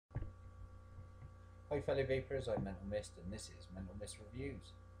Hi fellow vapers, I'm Mental Mist and this is Mental Mist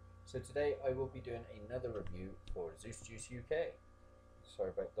Reviews. So today I will be doing another review for Zeus Juice UK. Sorry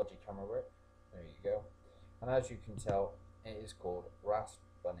about dodgy camera work. There you go. And as you can tell, it is called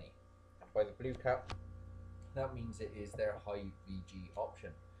Raspbunny. And by the blue cap, that means it is their high VG option.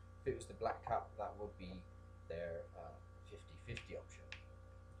 If it was the black cap, that would be their 50/50 option.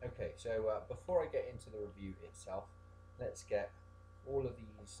 Okay, so before I get into the review itself, let's get all of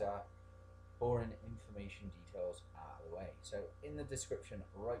these boring information details out of the way. So in the description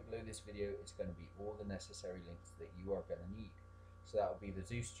right below this video is going to be all the necessary links that you are going to need. So that will be the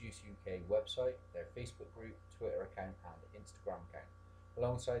Zeus Juice UK website, their Facebook group, Twitter account and Instagram account.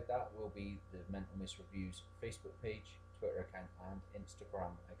 Alongside that will be the Mental Mist Reviews Facebook page, Twitter account and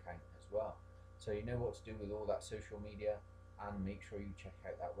Instagram account as well. So you know what to do with all that social media, and make sure you check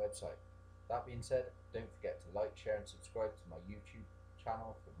out that website. That being said, don't forget to like, share and subscribe to my YouTube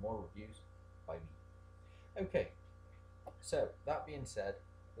channel for more reviews by me. Okay, so that being said,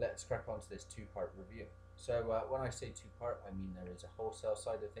 let's crack on to this two-part review. So when I say two-part, I mean there is a wholesale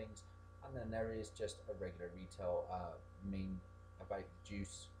side of things, and then there is just a regular retail main about the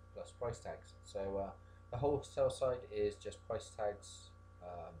juice plus price tags. So the wholesale side is just price tags,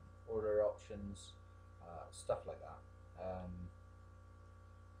 order options, stuff like that.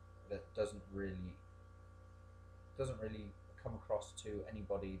 That doesn't really come across to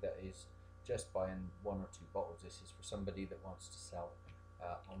anybody that is just buying one or two bottles. This is for somebody that wants to sell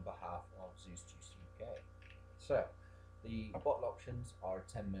on behalf of Zeus Juice UK. So the bottle options are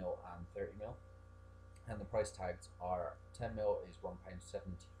 10ml and 30ml, and the price tags are 10ml is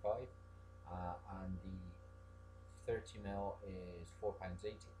 £1.75 and the 30ml is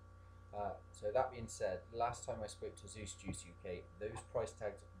 £4.80. So that being said, last time I spoke to Zeus Juice UK, those price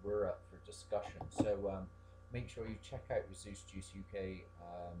tags were up for discussion. So make sure you check out with Zeus Juice UK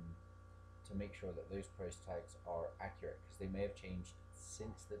to make sure that those price tags are accurate, because they may have changed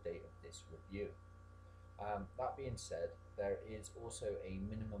since the date of this review. That being said, there is also a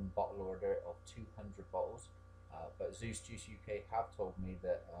minimum bottle order of 200 bottles, but Zeus Juice UK have told me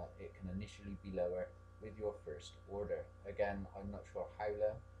that it can initially be lower with your first order. Again, I'm not sure how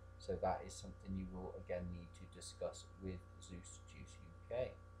low. So that is something you will again need to discuss with Zeus Juice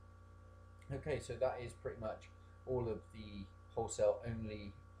UK. Okay, so that is pretty much all of the wholesale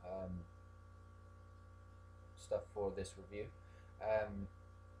only stuff for this review.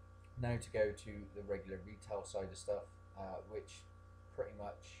 Now to go to the regular retail side of stuff, which pretty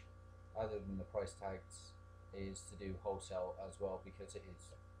much, other than the price tags, is to do wholesale as well, because it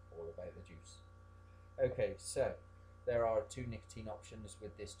is all about the juice. Okay, so there are two nicotine options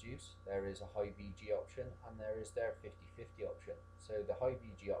with this juice. There is a high VG option and there is their 50/50 option. So the high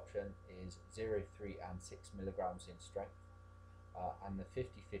VG option is 0, 3 and 6 milligrams in strength, and the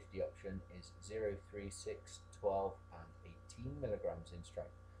 50/50 option is 0, 3, 6, 12 and 18 milligrams in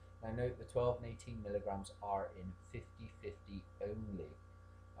strength. Now note the 12 and 18 milligrams are in 50/50 only.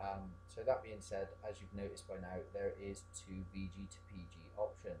 So that being said, as you've noticed by now, there is two VG to PG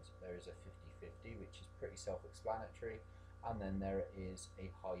options. There is a 50/50, which is pretty self-explanatory, and then there is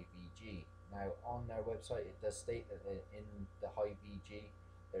a high VG. Now on their website it does state that in the high VG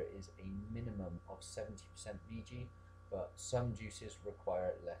there is a minimum of 70% VG, but some juices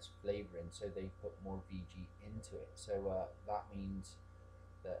require less flavouring, so they put more VG into it. So that means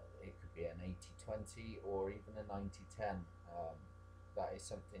that it could be an 80/20 or even a 90/10. That is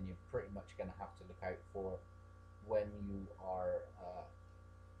something you're pretty much going to have to look out for when you are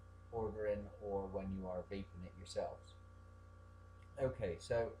ordering or when you are vaping it yourselves. Okay,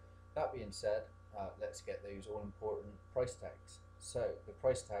 so that being said, let's get those all important price tags. So the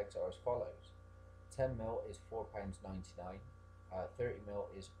price tags are as follows: 10ml is £4.99, 30ml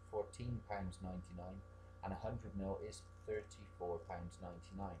is £14.99, and 100ml is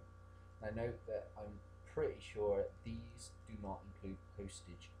 £34.99. Now note that I'm pretty sure these do not include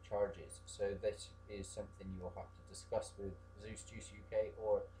postage charges, so this is something you will have to discuss with Zeus Juice UK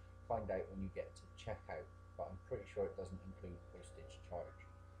or find out when you get to checkout, but I'm pretty sure it doesn't include postage charge.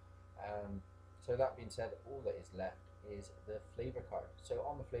 So that being said, all that is left is the flavour card. So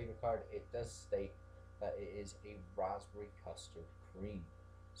on the flavour card it does state that it is a raspberry custard cream.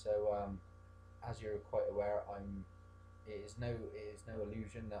 So as you're quite aware, it is no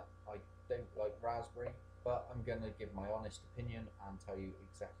illusion that I don't like raspberry, but I'm going to give my honest opinion and tell you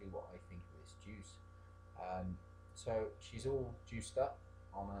exactly what I think of this juice. So she's all juiced up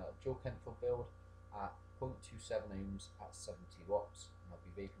on a dual Kenthal build at 0.27 ohms at 70 watts, and I'll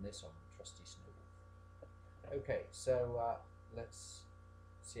be vaping this on trusty Snowball. Okay, so let's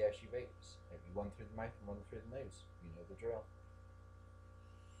see how she vapes. Maybe one through the mouth and one through the nose. You know the drill.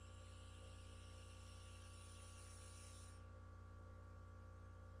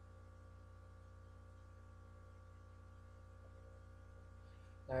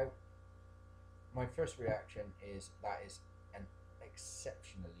 Now, my first reaction is that is an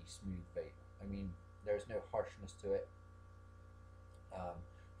exceptionally smooth vape. I mean, there's no harshness to it.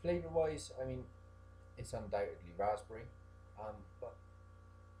 Flavor wise, I mean, it's undoubtedly raspberry, but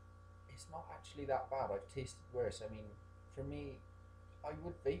it's not actually that bad. I've tasted worse. I mean, for me, I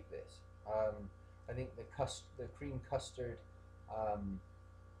would vape this. I think the cream custard um,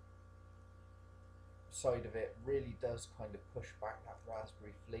 side of it really does kind of push back that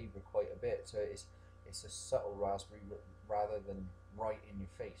raspberry flavor quite a bit. So it's a subtle raspberry rather than right in your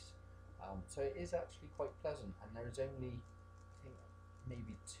face. So it is actually quite pleasant, and there's only I think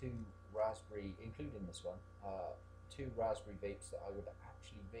maybe two raspberry, including this one, two raspberry vapes that I would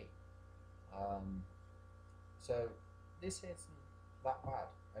actually vape. Um, so this isn't that bad.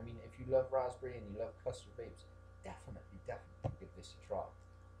 I mean, if you love raspberry and you love custard vapes, definitely give this a try.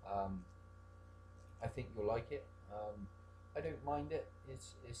 Um, I think you'll like it. I don't mind it.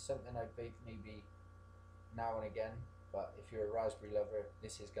 It's something I'd vape maybe now and again, but if you're a raspberry lover,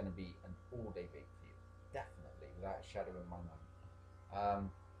 this is going to be an all-day vape for you. Definitely, without a shadow in my mind.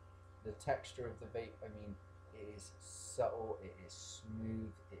 The texture of the vape, I mean, it is subtle, it is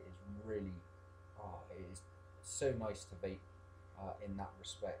smooth, it is really, it is so nice to vape in that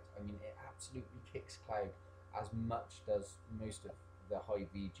respect. I mean, it absolutely kicks cloud, as much does most of the high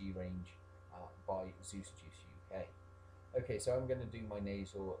VG range by Zeus Juice UK. Okay, so I'm going to do my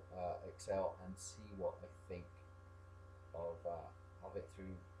nasal exhale and see what I think of it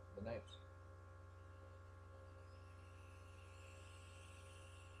through the nose.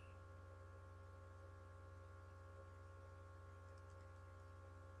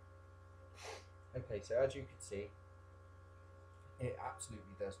 Okay, so as you can see, it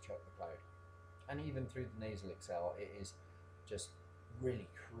absolutely does chuck the cloud. And even through the nasal exhale, it is just really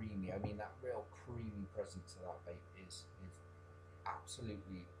creamy. I mean, that real creamy presence of that vape is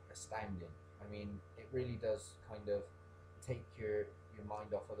absolutely astounding. I mean, it really does kind of take your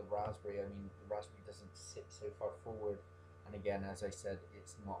mind off of the raspberry. I mean, the raspberry doesn't sit so far forward. And again, as I said,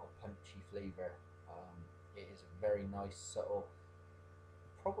 it's not a punchy flavour. It is a very nice, subtle,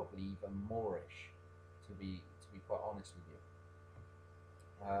 probably even moreish, to be quite honest with you.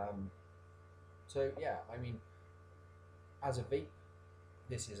 So yeah, I mean, as a vape,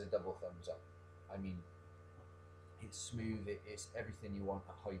 this is a double thumbs up. I mean, it's smooth. It's everything you want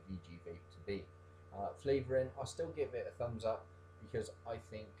a high VG vape to be. Flavouring, I'll still give it a thumbs up because I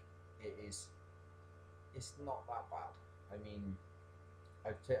think it is. It's not that bad. I mean,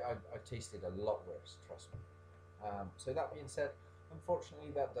 I've tasted a lot worse. Trust me. So that being said,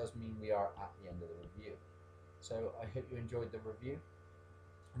 unfortunately, that does mean we are at the end of the review. So I hope you enjoyed the review.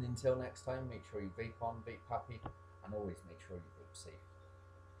 And until next time, make sure you vape on, vape happy, and always make sure you vape safe.